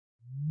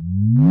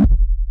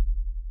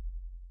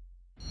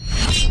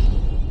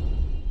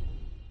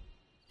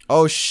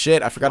Oh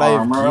shit, I forgot I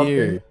have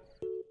gear. Okay.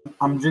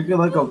 I'm drinking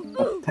like a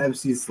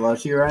Pepsi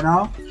slushie right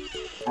now.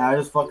 And I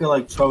just fucking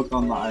like choked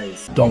on the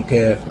ice. Don't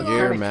care.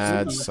 You're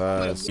mad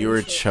sus. You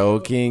were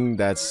choking?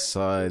 That's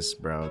sus,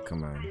 bro.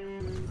 Come on.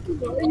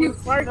 Why are you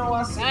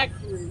farting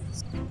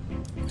backwards?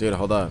 Dude,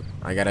 hold up.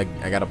 I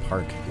gotta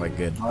park like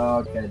good.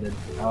 Okay, dude.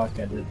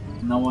 Okay, dude.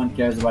 No one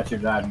cares about your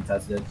driving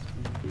test, dude.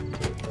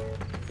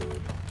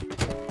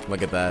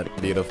 Look at that.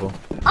 Beautiful.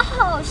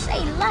 Oh,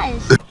 say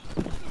less.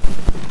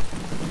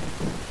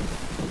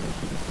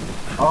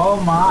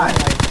 Oh my.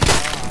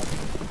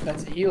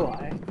 That's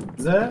Eli.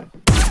 Is it?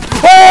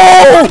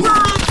 Oh!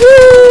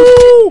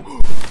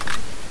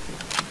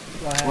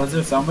 Was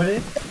there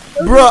somebody?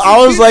 Bro, I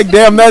was like,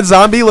 damn, that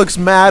zombie looks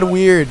mad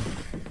weird.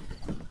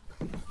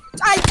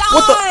 I died!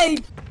 What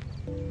the?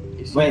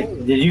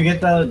 Wait, did you get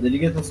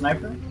the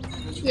sniper?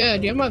 Yeah,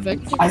 do you have my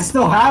victory? I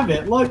still have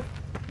it. Look,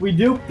 we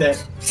duped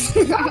it.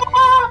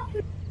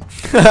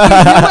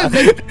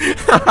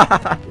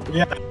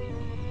 Yeah.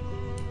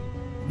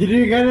 Did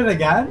you get it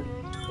again?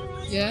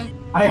 Yeah.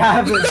 I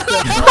have it.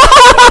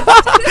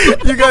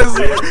 You guys,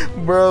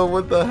 bro,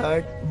 what the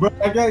heck? Bro,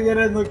 I can't get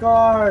in the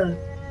car.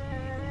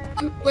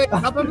 Wait,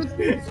 hop up with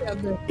me.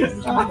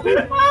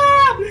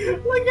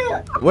 Look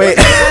at. Wait.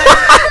 I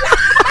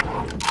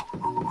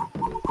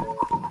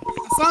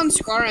found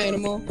Scar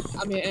Animal.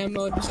 I mean,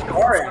 ammo.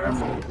 Scar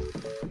Animal.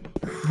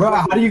 Bro,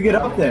 how do you get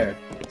up there?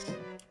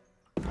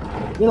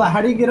 Eli,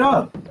 how do you get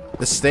up?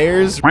 The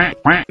stairs?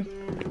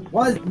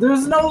 What?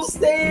 There's no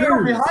stairs!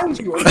 They're behind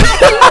you!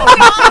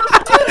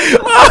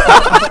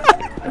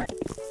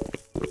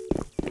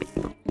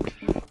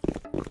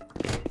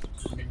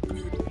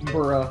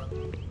 Bruh.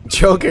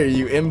 Joker,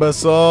 you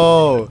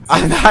imbecile!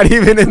 I'm not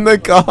even in the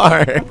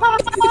car!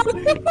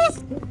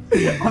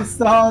 I'm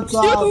still on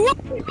top!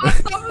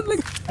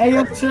 Hey,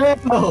 yo,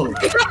 chill!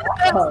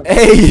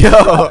 Hey,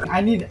 yo!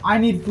 I need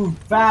food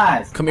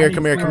fast! Come here,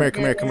 come here, come here,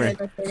 come here, come here.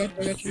 I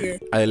got you here.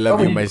 I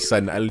love you, my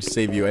son. I'll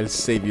save you, I'll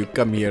save you.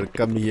 Come here,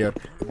 come here.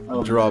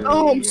 Oh, Drop.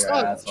 Oh, I'm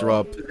stuck.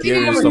 Drop.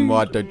 Here's some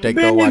water. Take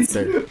the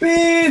water.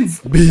 Beans!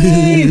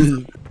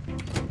 Beans!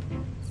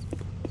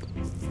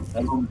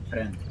 Hello, my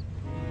friend.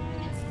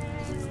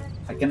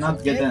 I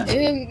cannot get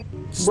in.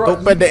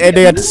 Stupid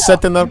idiot,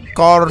 sit in the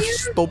car,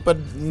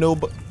 stupid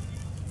noob.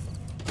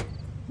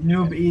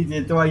 Noob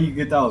idiot, why you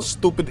get out?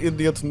 Stupid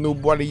idiot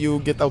noob, why do you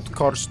get out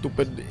car,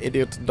 stupid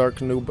idiot dark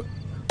noob?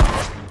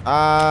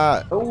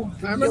 I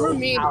remember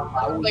me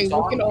like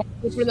looking all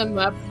over the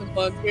map of the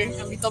bunker,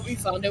 and we thought we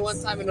found it one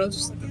time, and it was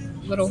just like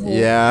a little hole.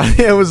 Yeah,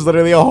 it was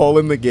literally a hole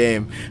in the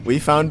game. We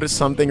found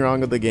something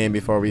wrong with the game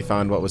before we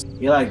found what was.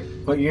 You like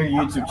put your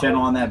YouTube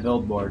channel on that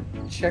billboard.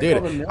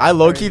 Dude, I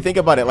low-key think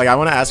about it. Like, I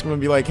want to ask him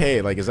and be like,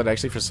 hey, like, is that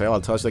actually for sale?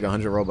 I'll touch like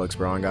 100 Robux,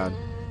 bro, on God.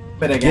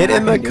 But again, Get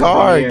in the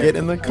car, get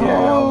in the car.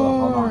 Yeah,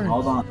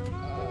 hold on.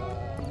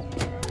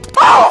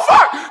 Oh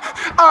fuck!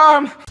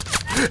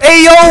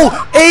 Hey yo!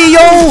 Hey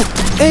yo!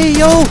 Hey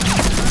yo!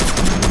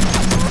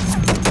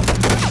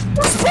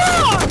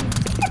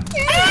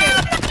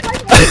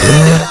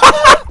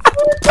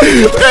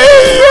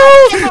 Hey yo!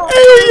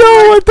 Hey yo!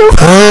 What the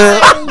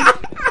fuck?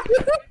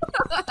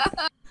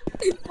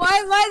 Why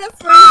am I the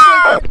first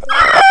one?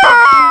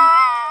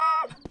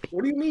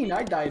 What do you mean?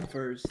 I died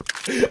first.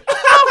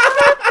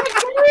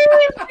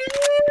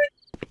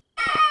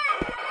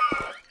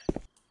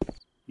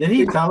 Did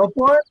he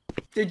teleport?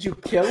 Did you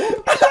kill him?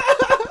 Did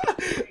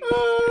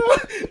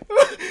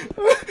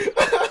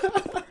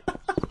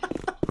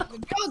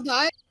y'all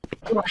die?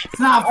 It's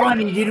not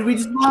funny, dude. We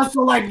just lost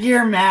all our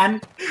gear, man.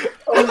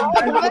 Oh, you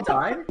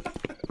died?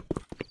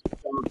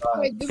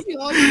 Wait, did we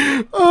all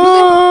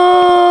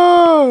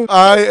Oh,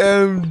 I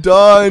am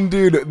done,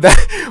 dude.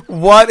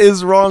 What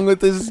is wrong with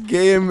this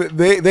game?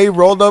 They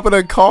rolled up in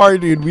a car,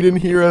 dude. We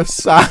didn't hear a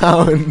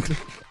sound.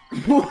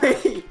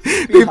 Wait.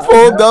 They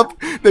pulled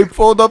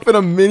up in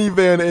a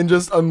minivan and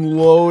just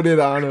unloaded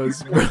on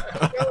us, bro.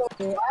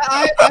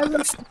 I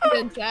was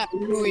in chat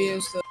who he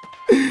is. So.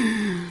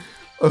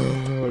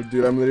 Oh,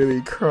 dude, I'm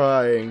literally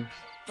crying.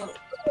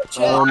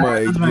 Oh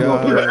my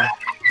god.